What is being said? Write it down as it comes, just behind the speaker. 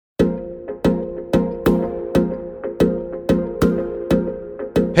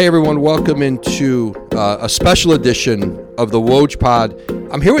Hey everyone, welcome into a special edition of the Woj Pod.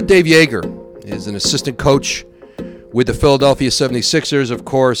 I'm here with Dave Joerger. He's an assistant coach with the Philadelphia 76ers, of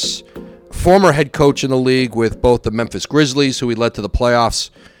course, former head coach in the league with both the Memphis Grizzlies, who he led to the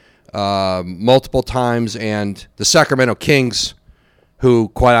playoffs multiple times, and the Sacramento Kings, who,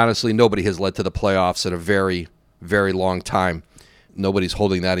 quite honestly, nobody has led to the playoffs in a very, very long time. Nobody's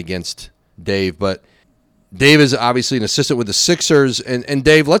holding that against Dave, but Dave is obviously an assistant with the Sixers. And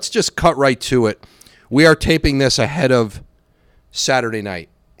Dave, let's just cut right to it. We are taping this ahead of Saturday night.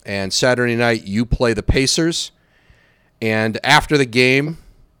 And Saturday night, you play the Pacers. And after the game,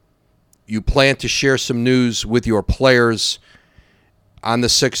 you plan to share some news with your players on the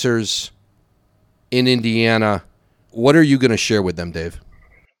Sixers in Indiana. What are you going to share with them, Dave?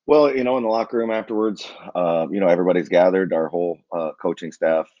 Well, in the locker room afterwards, everybody's gathered, our whole coaching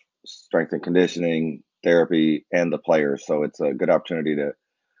staff, strength and conditioning, therapy, and the players. So it's a good opportunity to,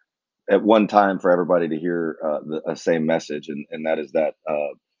 at one time, for everybody to hear the same message, and that is that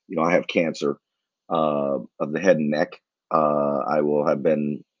I have cancer of the head and neck. I will have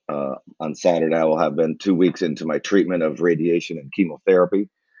been on Saturday. I will have been 2 weeks into my treatment of radiation and chemotherapy,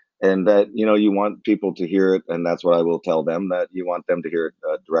 and that you want people to hear it, and that's what I will tell them, that you want them to hear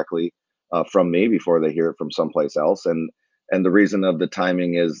it directly from me before they hear it from someplace else. And the reason of the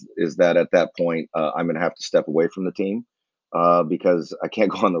timing is that at that point I'm going to have to step away from the team because I can't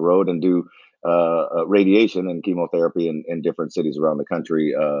go on the road and do radiation and chemotherapy in different cities around the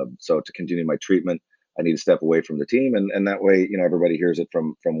country. So to continue my treatment, I need to step away from the team, and that way everybody hears it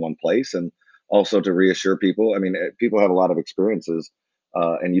from one place. And also to reassure people. I mean, people have a lot of experiences,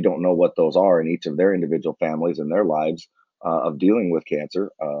 and you don't know what those are in each of their individual families and their lives of dealing with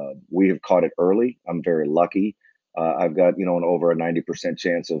cancer. We have caught it early. I'm very lucky. I've got an over a 90%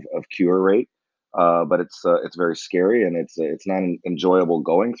 chance of cure rate, but it's very scary, and it's not enjoyable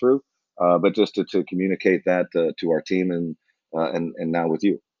going through. But just to communicate that to our team, and now with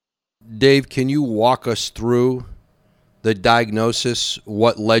you. Dave, can you walk us through the diagnosis?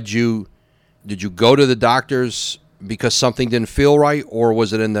 What led you? Did you go to the doctors because something didn't feel right, or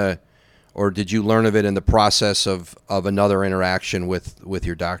was it or did you learn of it in the process of another interaction with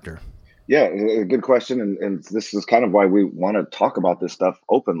your doctor? Yeah, a good question, and this is kind of why we want to talk about this stuff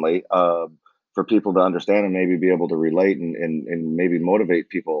openly, for people to understand and maybe be able to relate, and maybe motivate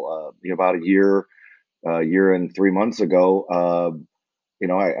people. About year and 3 months ago,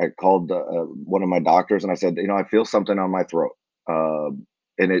 I called one of my doctors, and I said, I feel something on my throat,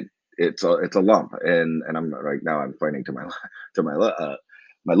 and it's a lump, and I'm right now I'm pointing to my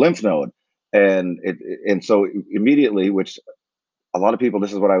my lymph node, and so immediately, which a lot of people,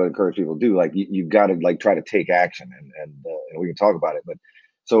 this is what I would encourage people to do. Like, you've got to like try to take action, and we can talk about it. But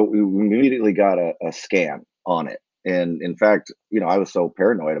so we immediately got a scan on it, and in fact, I was so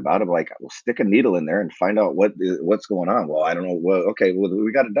paranoid about it. Like, we'll stick a needle in there and find out what's going on. Well, I don't know. Well, okay, well,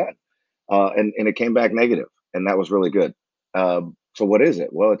 we got it done, and it came back negative, and that was really good. So what is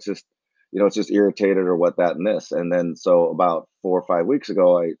it? Well, it's just it's just irritated or what, that and this, and then so about 4 or 5 weeks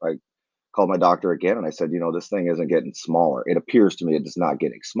ago, I called my doctor again, and I said, this thing isn't getting smaller. It appears to me it is not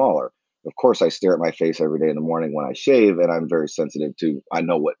getting smaller. Of course, I stare at my face every day in the morning when I shave, and I'm very sensitive to, I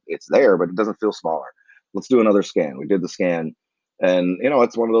know what it's there, but it doesn't feel smaller. Let's do another scan. We did the scan, and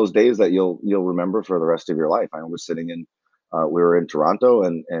it's one of those days that you'll remember for the rest of your life. I was sitting in, we were in Toronto,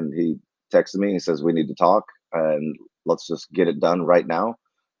 and he texted me. He says, we need to talk, and let's just get it done right now.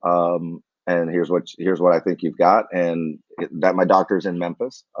 And here's what I think you've got, and that my doctor's in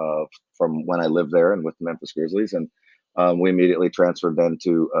Memphis, from when I lived there and with the Memphis Grizzlies, and we immediately transferred then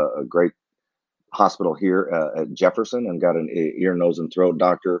to a great hospital here at Jefferson, and got an ear, nose, and throat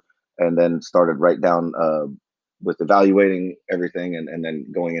doctor, and then started right down with evaluating everything, and then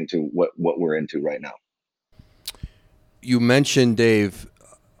going into what we're into right now. You mentioned, Dave,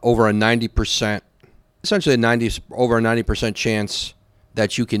 over a 90%, essentially over a 90% chance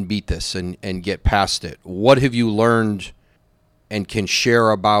that you can beat this and get past it. What have you learned and can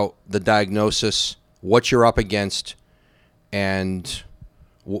share about the diagnosis, what you're up against, and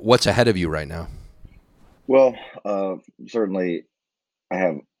what's ahead of you right now? Well, certainly I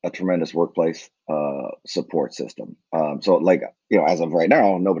have a tremendous workplace support system. So, like, as of right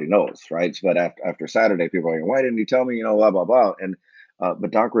now, nobody knows, right? But after Saturday, people are like, "Why didn't you tell me?" Blah blah blah. And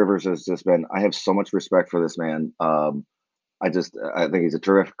but Doc Rivers has just been. I have so much respect for this man. I think he's a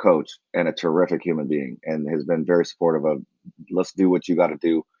terrific coach and a terrific human being, and has been very supportive of, let's do what you got to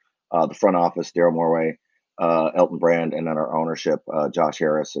do. The front office, Daryl Morway, Elton Brand, and then our ownership, Josh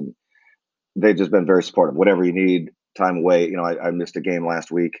Harris, and they've just been very supportive. Whatever you need, time away. I missed a game last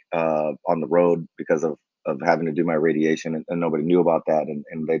week on the road because of of having to do my radiation, and nobody knew about that,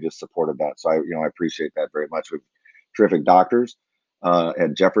 and they just supported that. So I appreciate that very much. With terrific doctors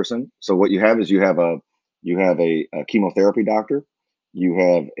at Jefferson. So what you have is you have a chemotherapy doctor. You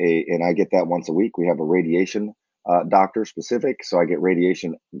have and I get that once a week. We have a radiation doctor specific, so I get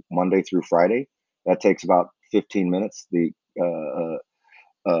radiation Monday through Friday. That takes about 15 minutes. The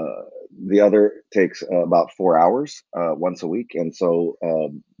other takes about 4 hours once a week, and so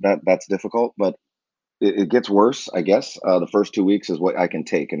that's difficult. But it gets worse, I guess. The first 2 weeks is what I can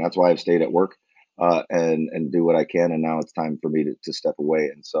take, and that's why I've stayed at work and do what I can. And now it's time for me to step away.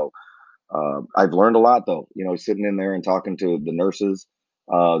 And so I've learned a lot, though. Sitting in there and talking to the nurses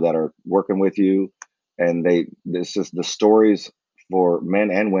that are working with you, and this is the stories for men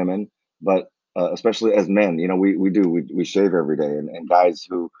and women, but especially as men. We shave every day, and guys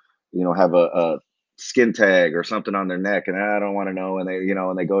who have a skin tag or something on their neck, and I don't want to know, and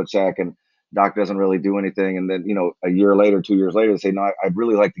they go check, and doc doesn't really do anything, and then a year later, 2 years later, they say, no, I'd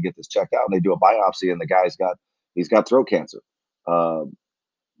really like to get this checked out, and they do a biopsy, and the guy's got he's got throat cancer. Uh,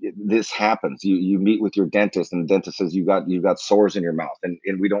 this happens. You meet with your dentist, and the dentist says you got sores in your mouth, and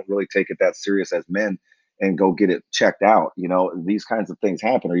we don't really take it that serious as men and go get it checked out. These kinds of things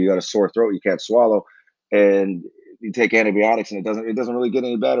happen, or you got a sore throat, you can't swallow, and you take antibiotics, and it doesn't really get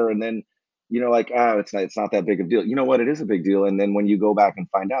any better, and then like, it's not that big of a deal. You know what? It is a big deal. And then when you go back and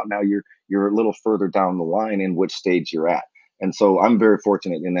find out, now you're a little further down the line in which stage you're at. And so I'm very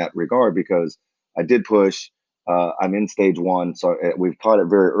fortunate in that regard, because I did push. I'm in stage one, so we've caught it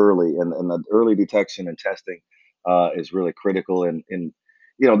very early, and the early detection and testing is really critical. And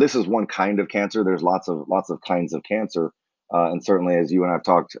this is one kind of cancer. There's lots of kinds of cancer, and certainly, as you and I've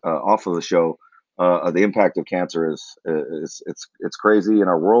talked off of the show, the impact of cancer is crazy in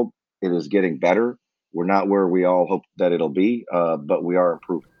our world. It is getting better. We're not where we all hope that it'll be, but we are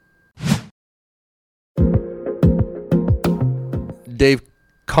improving. Dave,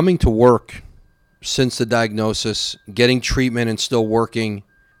 coming to work since the diagnosis, getting treatment and still working,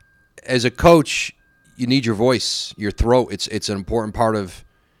 as a coach, you need your voice, your throat. It's an important part of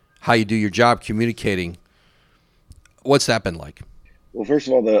how you do your job, communicating. What's that been like? Well, first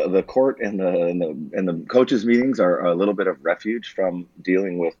of all, the court and the coaches meetings are a little bit of refuge from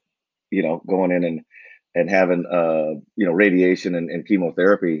dealing with, going in and having radiation and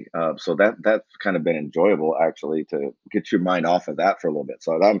chemotherapy. So that's kind of been enjoyable, actually, to get your mind off of that for a little bit.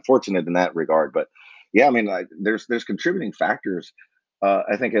 So I'm fortunate in that regard. But yeah, I mean, there's contributing factors.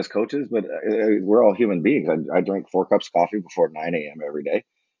 I think as coaches, but we're all human beings. I drink 4 cups of coffee before 9 a.m. every day.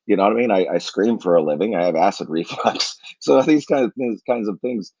 You know what I mean? I scream for a living. I have acid reflux. So these kinds of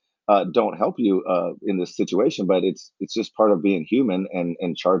things don't help you in this situation. But it's just part of being human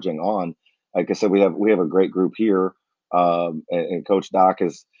and charging on. Like I said, we have a great group here, and Coach Doc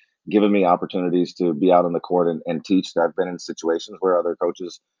has given me opportunities to be out on the court and teach. I've been in situations where other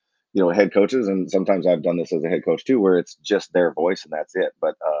coaches, head coaches, and sometimes I've done this as a head coach too, where it's just their voice and that's it.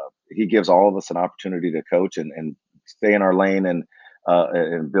 But he gives all of us an opportunity to coach and stay in our lane and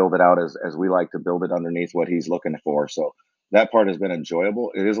build it out as we like to build it underneath what he's looking for. So that part has been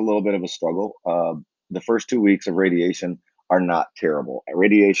enjoyable. It is a little bit of a struggle. The first 2 weeks of radiation are not terrible.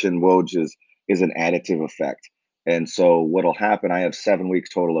 Radiation, Woj, is an additive effect. And so what'll happen, I have 7 weeks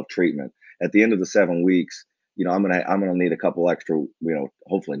total of treatment. At the end of the 7 weeks, I'm gonna need a couple extra,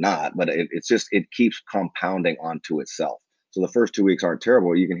 hopefully not, but it keeps compounding onto itself. So the first 2 weeks aren't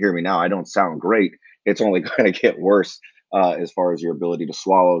terrible. You can hear me now. I don't sound great. It's only going to get worse as far as your ability to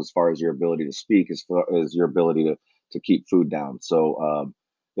swallow, as far as your ability to speak, as far as your ability to keep food down. So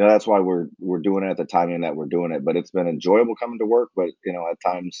that's why we're doing it at the timing that we're doing it. But it's been enjoyable coming to work, but at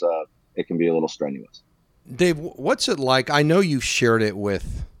times it can be a little strenuous. Dave, what's it like? I know you've shared it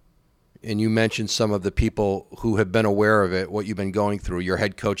with, and you mentioned some of the people who have been aware of it, what you've been going through, your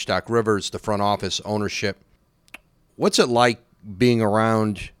head coach, Doc Rivers, the front office, ownership. What's it like being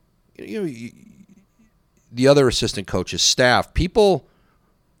around the other assistant coaches, staff, people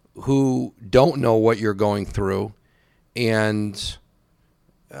who don't know what you're going through, and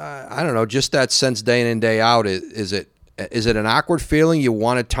I don't know, just that sense day in and day out. Is it an awkward feeling? You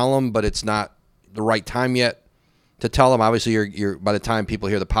want to tell them, but it's not the right time yet to tell them. Obviously, you're by the time people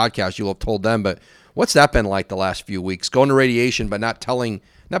hear the podcast, you'll have told them. But what's that been like the last few weeks? Going to radiation, but not being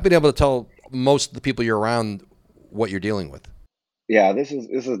able to tell most of the people you're around what you're dealing with. Yeah, this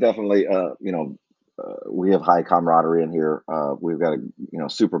is definitely we have high camaraderie in here. We've got a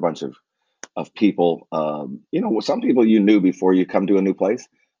super bunch of people. Some people you knew before you come to a new place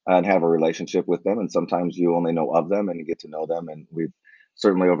and have a relationship with them, and sometimes you only know of them and you get to know them. And we've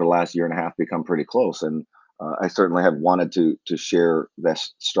certainly over the last year and a half become pretty close. And I certainly have wanted to share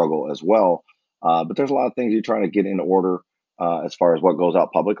this struggle as well. But there's a lot of things you're trying to get in order as far as what goes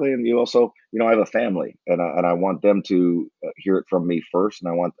out publicly, and you also, I have a family, and I want them to hear it from me first,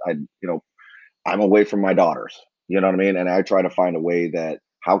 and I'm away from my daughters. You know what I mean? And I try to find a way that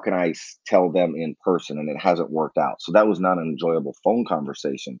how can I tell them in person, and it hasn't worked out. So that was not an enjoyable phone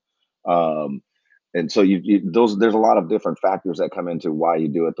conversation. Um, and so those there's a lot of different factors that come into why you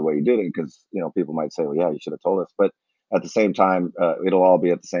do it the way you did it, because people might say, well, yeah, you should have told us, but at the same time, it'll all be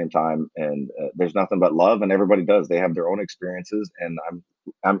at the same time, and there's nothing but love, and everybody does. They have their own experiences, and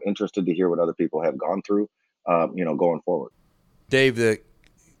I'm interested to hear what other people have gone through, going forward. Dave, the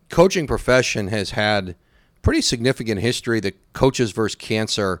coaching profession has had pretty significant history. The Coaches versus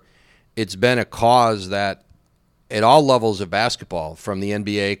Cancer, it's been a cause that at all levels of basketball, from the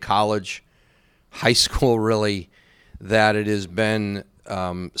NBA, college, high school, really, that it has been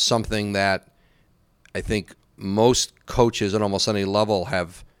something that I think most coaches at almost any level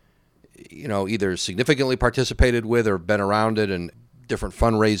have, either significantly participated with or been around it in different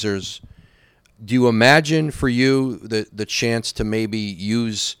fundraisers. Do you imagine for you the chance to maybe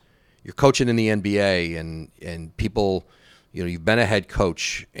use your coaching in the NBA and people, you've been a head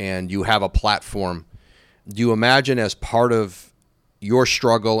coach and you have a platform. Do you imagine as part of your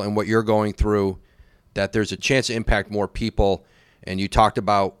struggle and what you're going through that there's a chance to impact more people? And you talked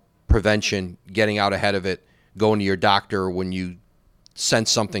about prevention, getting out ahead of it, going to your doctor when you sense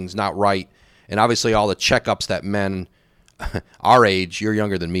something's not right. And obviously all the checkups that men our age, you're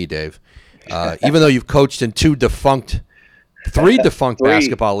younger than me, Dave, even though you've coached in three defunct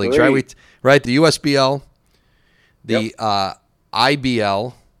basketball leagues, right? Right, the USBL, the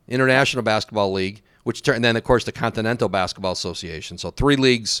IBL, International Basketball League, and then of course the Continental Basketball Association. So 3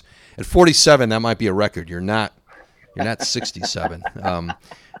 leagues at 47. That might be a record. You're not 67,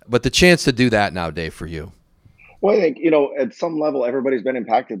 but the chance to do that now, Dave, for you. Well, I think, at some level, everybody's been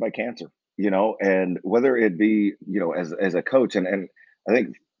impacted by cancer, and whether it be, as a coach, and I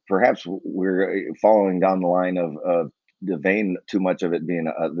think perhaps we're following down the line of the vein too much of it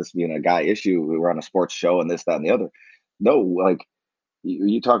being this being a guy issue. We were on a sports show and this, that, and the other. No, like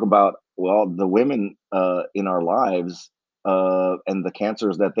you talk about, well, the women in our lives and the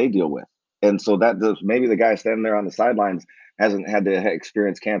cancers that they deal with. And so maybe the guy standing there on the sidelines hasn't had to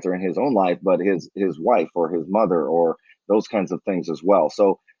experience cancer in his own life, but his wife or his mother or those kinds of things as well.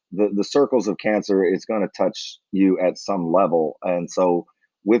 So the circles of cancer is going to touch you at some level. And so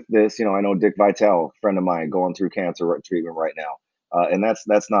with this, I know Dick Vitale, friend of mine, going through cancer treatment right now, and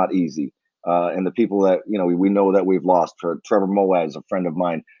that's not easy. And the people that we know that we've lost. For Trevor Moaz, a friend of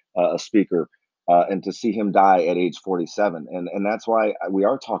mine, a speaker, and to see him die at age 47, and that's why we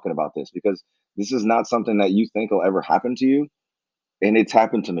are talking about this, because this is not something that you think will ever happen to you, and it's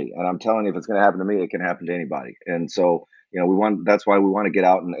happened to me. And I'm telling you, if it's going to happen to me, it can happen to anybody. And so that's why we want to get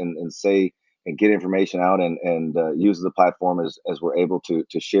out and say and get information out and use the platform as we're able to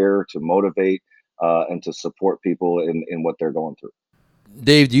share, to motivate, and to support people in what they're going through.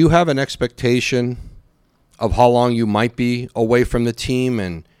 Dave, do you have an expectation of how long you might be away from the team,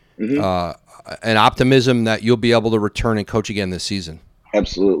 and an optimism that you'll be able to return and coach again this season?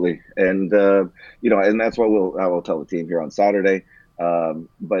 Absolutely, and and that's what I will tell the team here on Saturday.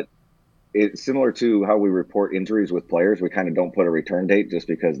 But it's similar to how we report injuries with players. We kind of don't put a return date, just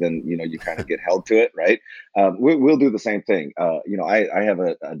because then you kind of get held to it, right? We'll do the same thing. I have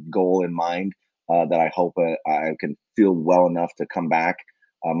a goal in mind that I hope I can feel well enough to come back.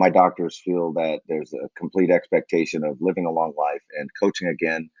 My doctors feel that there's a complete expectation of living a long life and coaching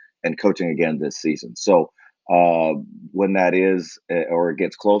again this season. So uh, when that is, or it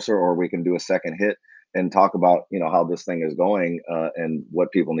gets closer, or we can do a second hit and talk about how this thing is going, and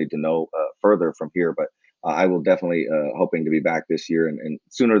what people need to know further from here. But I will definitely hoping to be back this year, and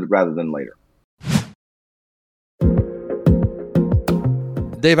sooner rather than later.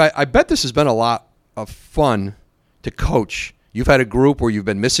 Dave, I bet this has been a lot of fun to coach. You've had a group where you've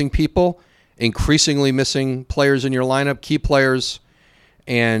been missing people, increasingly missing players in your lineup, key players,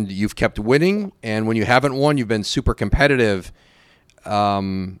 and you've kept winning. And when you haven't won, you've been super competitive.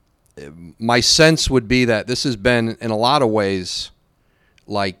 My sense would be that this has been, in a lot of ways,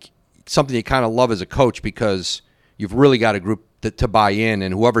 like something you kind of love as a coach, because you've really got a group to buy in,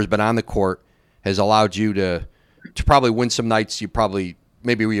 and whoever's been on the court has allowed you to probably win some nights you probably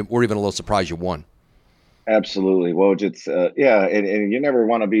maybe we're even a little surprised you won. Absolutely, Woj. It's and you never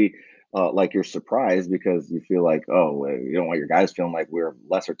want to be like you're surprised, because you feel like, oh, well, you don't want your guys feeling like we're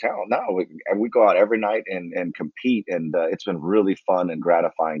lesser talent. No, we go out every night and compete, and it's been really fun and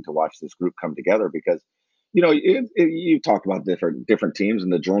gratifying to watch this group come together, because you talked about different teams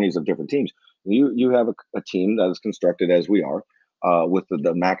and the journeys of different teams. You have a team that is constructed as we are, with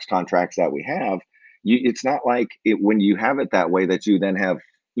the max contracts that we have. It's not like when you have it that way that you then have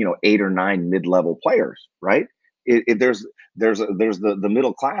 8 or 9 mid-level players, right? There's the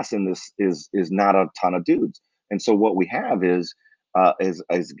middle class in this is not a ton of dudes, and so what we have is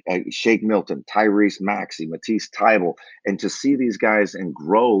Shake Milton, Tyrese Maxey, Matisse Tybalt, and to see these guys and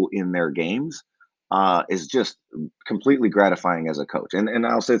grow in their games is just completely gratifying as a coach. And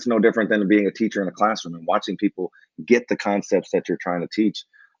I'll say it's no different than being a teacher in a classroom and watching people get the concepts that you're trying to teach.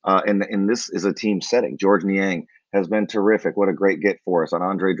 And this is a team setting. George Niang has been terrific. What a great get for us on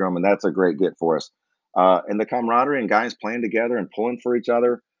Andre Drummond. That's a great get for us. And the camaraderie and guys playing together and pulling for each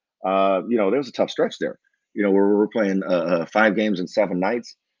other. There was a tough stretch there. Where we're playing 5 games in 7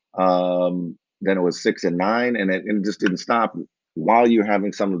 nights. Then it was 6 and 9, and it just didn't stop while you're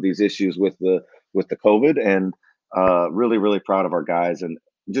having some of these issues with the COVID. And really, really proud of our guys, and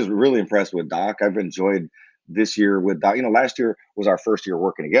just really impressed with Doc. I've enjoyed this year with Doc. Last year was our first year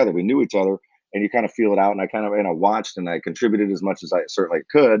working together. We knew each other, and you kind of feel it out. And I watched and I contributed as much as I certainly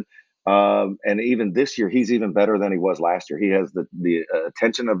could. And even this year, he's even better than he was last year. He has the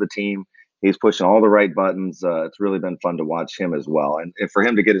attention of the team. He's pushing all the right buttons. It's really been fun to watch him as well. And for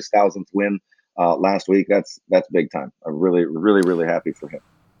him to get his 1,000th win last week, that's big time. I'm really, really, really happy for him.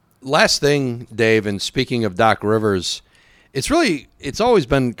 Last thing, Dave, and speaking of Doc Rivers, it's always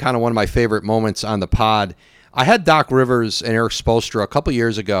been kind of one of my favorite moments on the pod. I had Doc Rivers and Erik Spoelstra a couple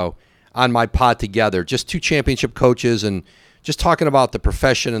years ago on my pod together, just 2 championship coaches and just talking about the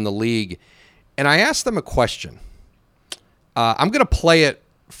profession and the league. And I asked them a question. I'm going to play it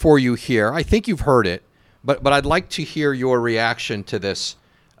for you here. I think you've heard it, but I'd like to hear your reaction to this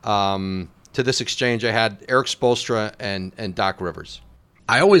exchange I had, Erik Spoelstra and Doc Rivers.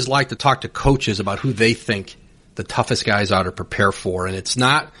 I always like to talk to coaches about who they think the toughest guys are to prepare for, and it's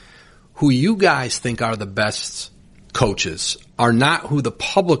not who you guys think are the best coaches, are not who the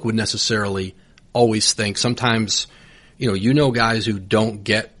public would necessarily always think. Sometimes, guys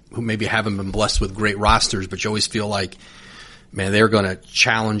who maybe haven't been blessed with great rosters, but you always feel like, man, they're going to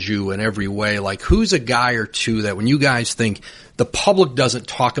challenge you in every way. Like, who's a guy or two that when you guys think the public doesn't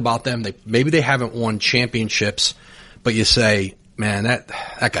talk about them, maybe they haven't won championships, but you say, man,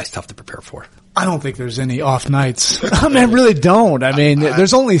 that guy's tough to prepare for? I don't think there's any off nights. I mean, I really don't.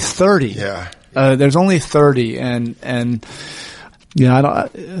 There's only 30. Yeah. There's only 30, and I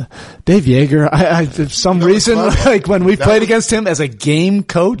don't. Dave Joerger, I for some reason, like when we played against him as a game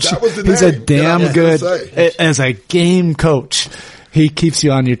coach, he's a damn good as a game coach. He keeps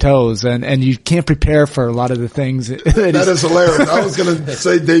you on your toes, and you can't prepare for a lot of the things. That is hilarious. I was going to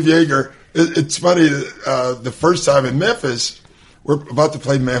say Dave Joerger. It's funny. The first time in Memphis, we're about to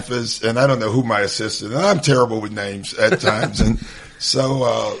play Memphis, and I don't know who my assistant. And I'm terrible with names at times, and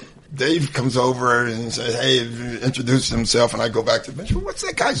so. Dave comes over and says, "Hey," introduces himself, and I go back to the bench. What's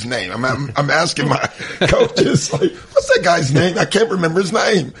that guy's name? I'm asking my coaches, like, what's that guy's name? I can't remember his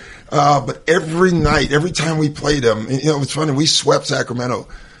name. But every night, every time we played him, it's funny. We swept Sacramento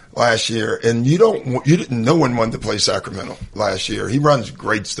last year, and no one wanted to play Sacramento last year. He runs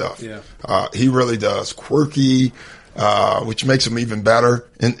great stuff. Yeah. He really does. Quirky, which makes him even better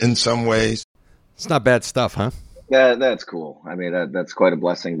in some ways. It's not bad stuff, huh? Yeah, that's cool. I mean, that's quite a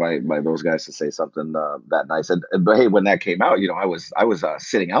blessing by those guys to say something that nice. But hey, when that came out, I was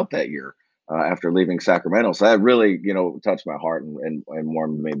sitting out that year after leaving Sacramento, so that really touched my heart and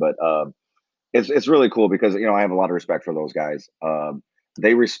warmed me. But it's really cool because I have a lot of respect for those guys.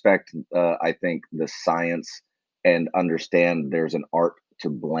 They respect, I think, the science and understand there's an art to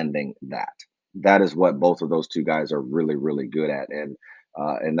blending that. That is what both of those 2 guys are really, really good at, and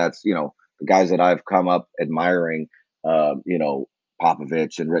that's the guys that I've come up admiring,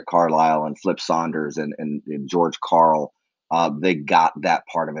 Popovich and Rick Carlisle and Flip Saunders and George Karl. They got that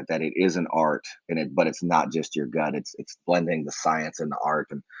part of it, that it is an art but it's not just your gut. It's blending the science and the art,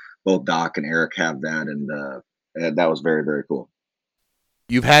 and both Doc and Erik have that. And that was very, very cool.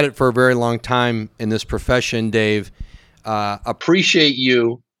 You've had it for a very long time in this profession, Dave. Appreciate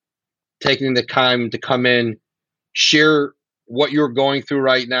you taking the time to come in, share what you're going through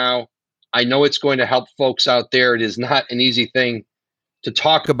right now. I know it's going to help folks out there. It is not an easy thing to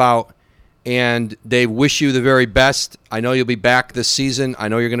talk about. And Dave, wish you the very best. I know you'll be back this season. I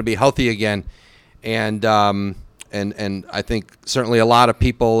know you're going to be healthy again. And I think certainly a lot of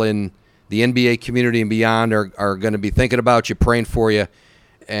people in the NBA community and beyond are going to be thinking about you, praying for you,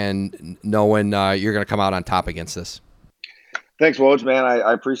 and knowing you're going to come out on top against this. Thanks, Woj, man.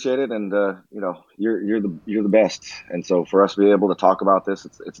 I appreciate it, and you're the best. And so for us to be able to talk about this,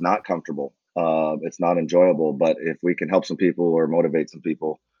 it's not comfortable, it's not enjoyable. But if we can help some people or motivate some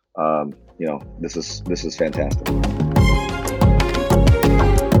people, this is fantastic.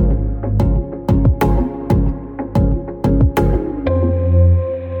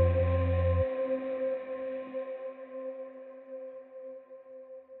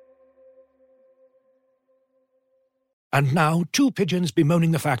 And now, 2 pigeons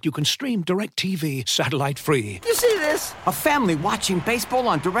bemoaning the fact you can stream DirecTV satellite-free. You see this? A family watching baseball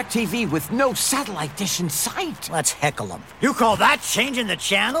on DirecTV with no satellite dish in sight. Let's heckle them. You call that changing the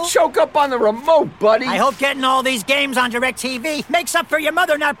channel? Choke up on the remote, buddy. I hope getting all these games on DirecTV makes up for your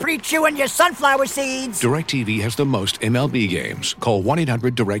mother not pre-chewing your sunflower seeds. DirecTV has the most MLB games. Call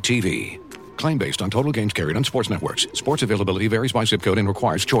 1-800-DirecTV. Claim based on total games carried on sports networks. Sports availability varies by zip code and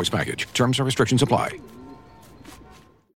requires choice package. Terms and restrictions apply.